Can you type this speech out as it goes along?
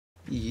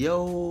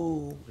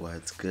Yo,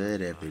 what's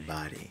good,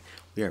 everybody?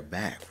 We are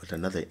back with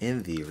another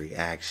MV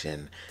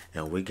reaction,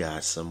 and we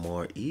got some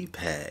more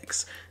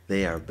Epex.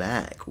 They are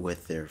back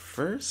with their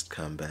first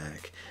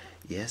comeback.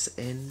 Yes,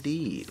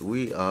 indeed.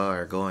 We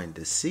are going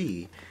to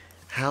see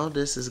how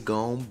this is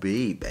gonna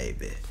be,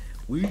 baby.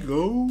 We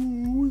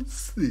gonna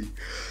see.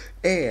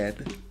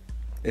 And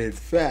in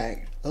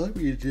fact, let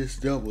me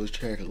just double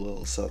check a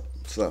little something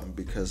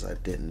because I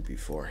didn't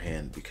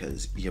beforehand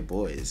because your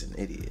boy is an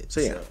idiot.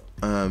 So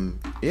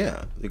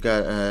yeah, we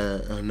got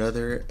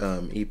another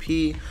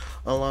EP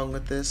along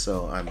with this,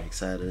 so I'm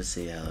excited to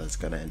see how it's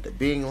gonna end up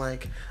being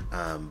like.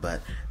 But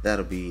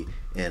that'll be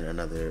in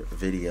another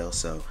video,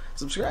 so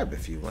subscribe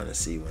if you want to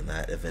see when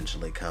that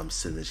eventually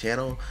comes to the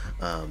channel.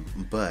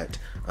 But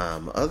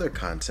other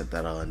content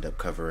that I'll end up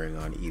covering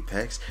on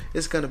Epex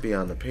is going to be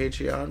on the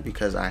Patreon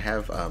because I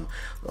have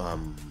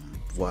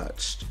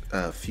watched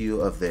a few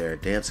of their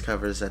dance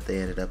covers that they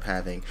ended up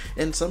having,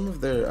 and some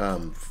of their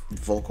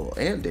vocal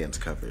and dance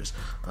covers,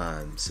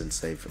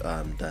 since they've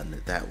done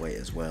it that way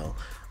as well.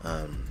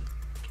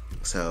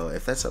 So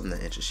if that's something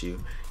that interests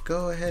you,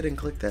 go ahead and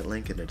click that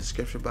link in the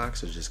description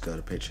box, or just go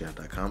to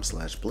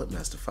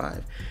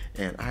patreon.com/blipmaster5,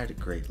 and I'd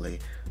greatly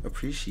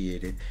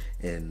appreciate it.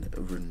 And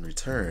in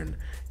return,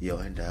 you'll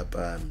end up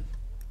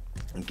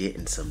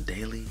getting some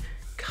daily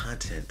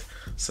content.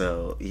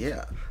 So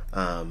yeah,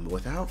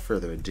 without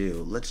further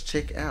ado, let's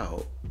check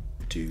out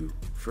Do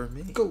For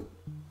Me. Go!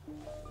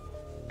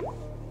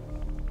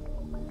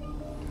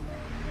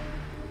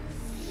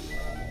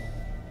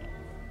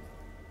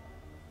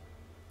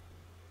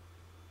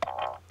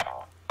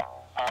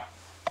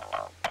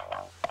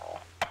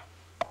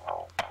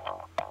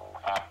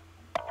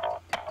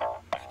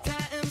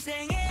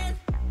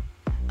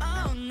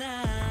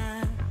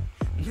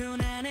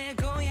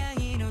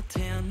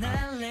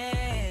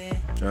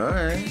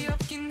 Alright.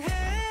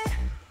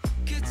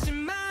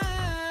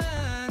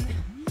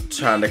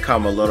 Trying to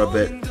come a little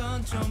bit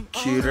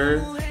cuter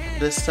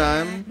this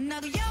time.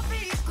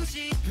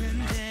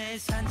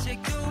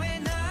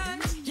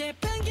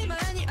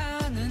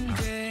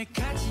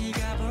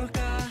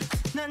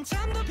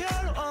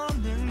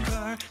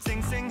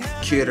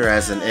 Cuter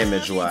as an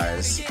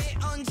image-wise.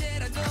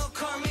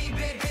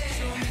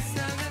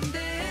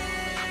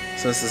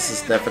 Since this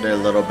is definitely a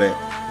little bit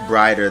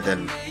brighter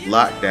than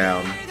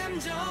Lockdown.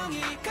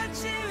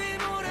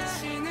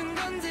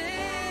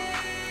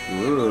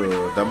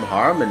 Ooh, them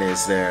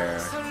harmonies there.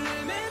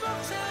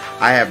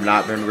 I have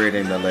not been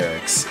reading the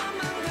lyrics.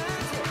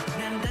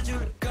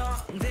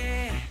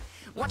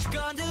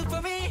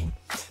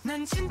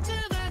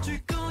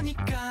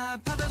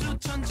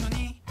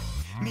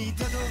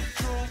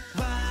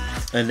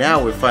 And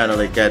now we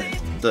finally get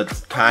the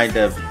kind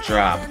of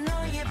drop.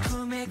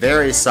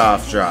 Very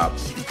soft drop.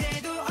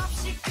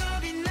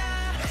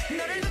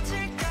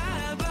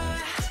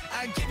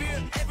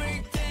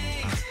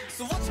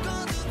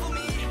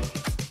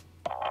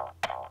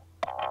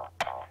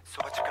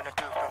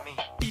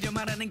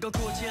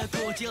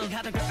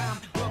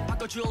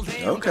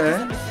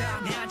 Okay.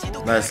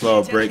 Nice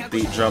little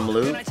breakbeat drum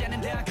loop.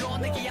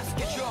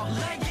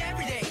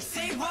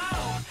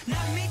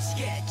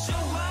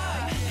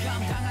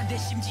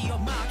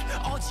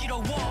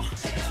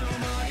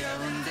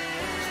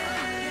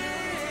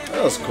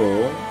 That was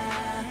cool.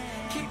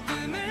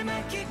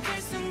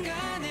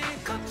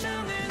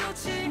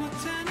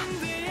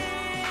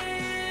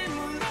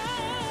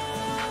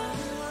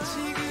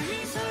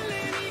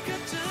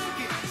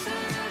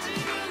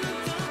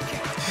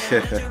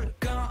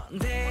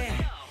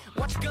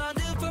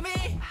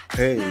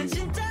 Hey.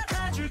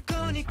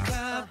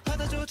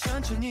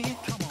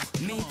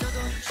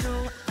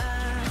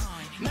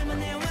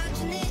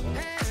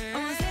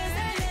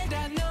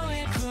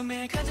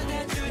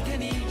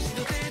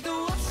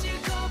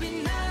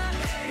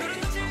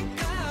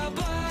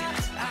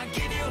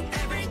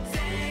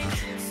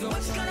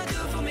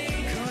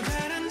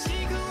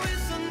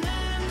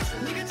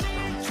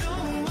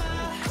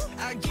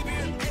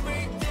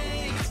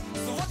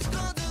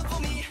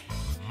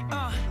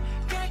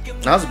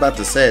 I was about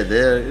to say,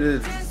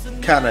 they're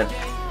kind of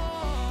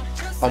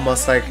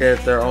almost like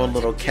at their own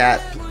little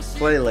cat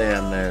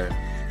playland there.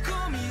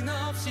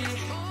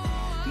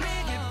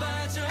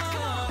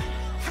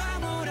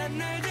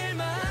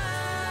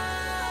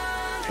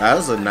 That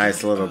was a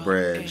nice little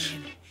bridge.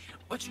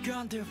 What you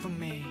gonna do for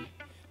me?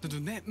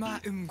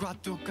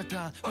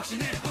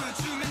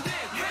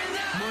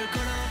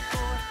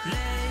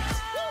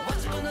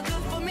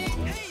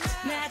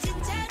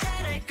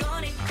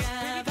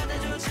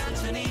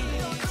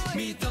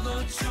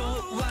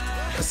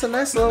 It's a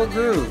nice little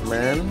groove,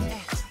 man.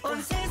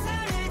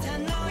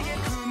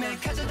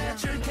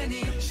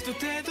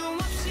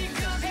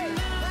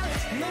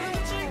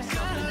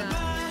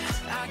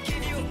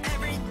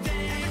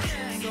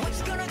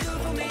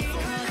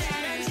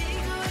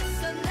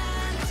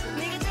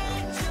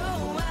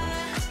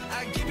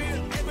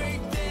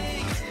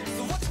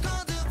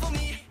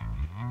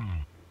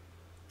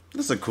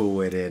 That's a cool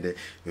way to end it.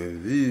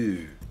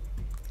 Ooh,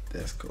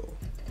 that's cool.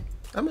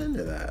 I'm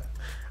into that.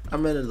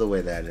 I'm into the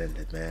way that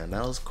ended, man.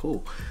 That was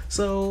cool.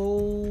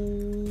 So,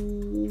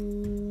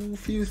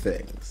 few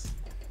things.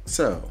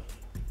 So,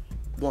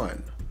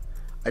 one,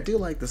 I do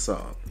like the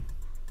song.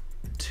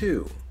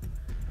 Two,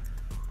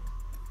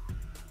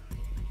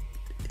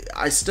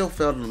 I still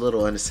felt a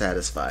little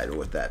unsatisfied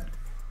with that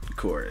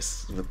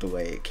chorus, with the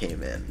way it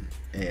came in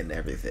and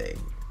everything.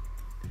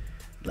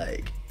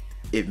 Like,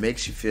 it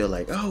makes you feel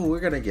like, oh, we're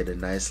gonna get a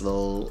nice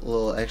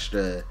little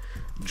extra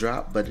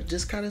drop, but it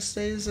just kind of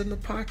stays in the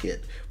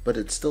pocket. But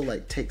it still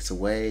like takes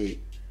away,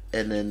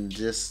 and then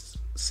just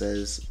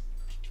says,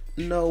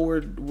 no,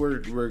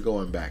 we're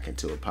going back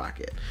into a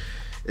pocket.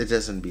 It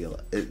doesn't be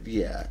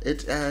yeah.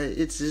 It's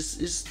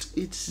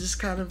just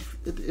kind of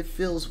it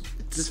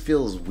just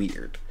feels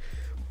weird.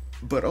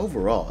 But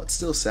overall, it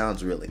still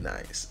sounds really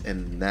nice,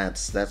 and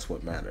that's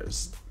what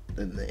matters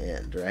in the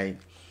end, right?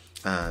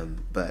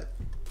 But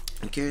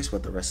I'm curious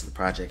what the rest of the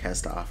project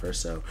has to offer.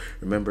 So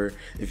remember,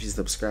 if you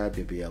subscribe,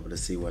 you'll be able to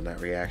see when that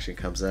reaction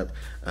comes up.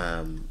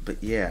 But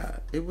yeah,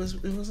 it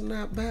was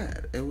not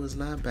bad. It was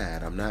not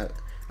bad. I'm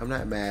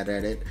not mad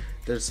at it.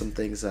 There's some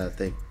things I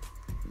think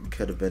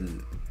could have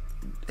been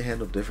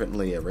handled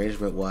differently,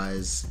 arrangement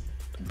wise.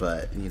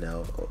 But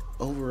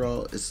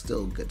overall, it's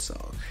still a good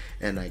song,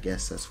 and I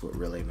guess that's what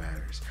really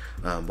matters.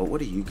 But what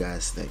do you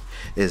guys think?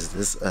 Is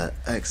this an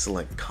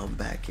excellent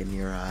comeback in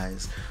your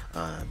eyes?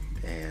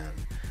 And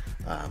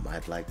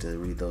I'd like to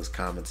read those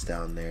comments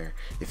down there.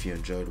 If you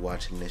enjoyed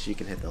watching this, you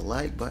can hit the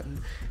like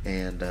button,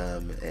 and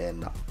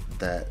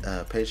that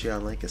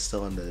Patreon link is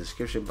still in the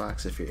description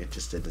box if you're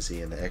interested in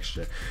seeing the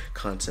extra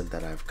content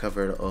that I've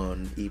covered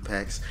on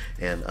Epex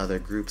and other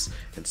groups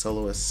and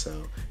soloists.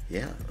 So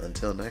yeah,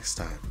 until next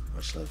time,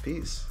 much love,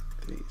 peace.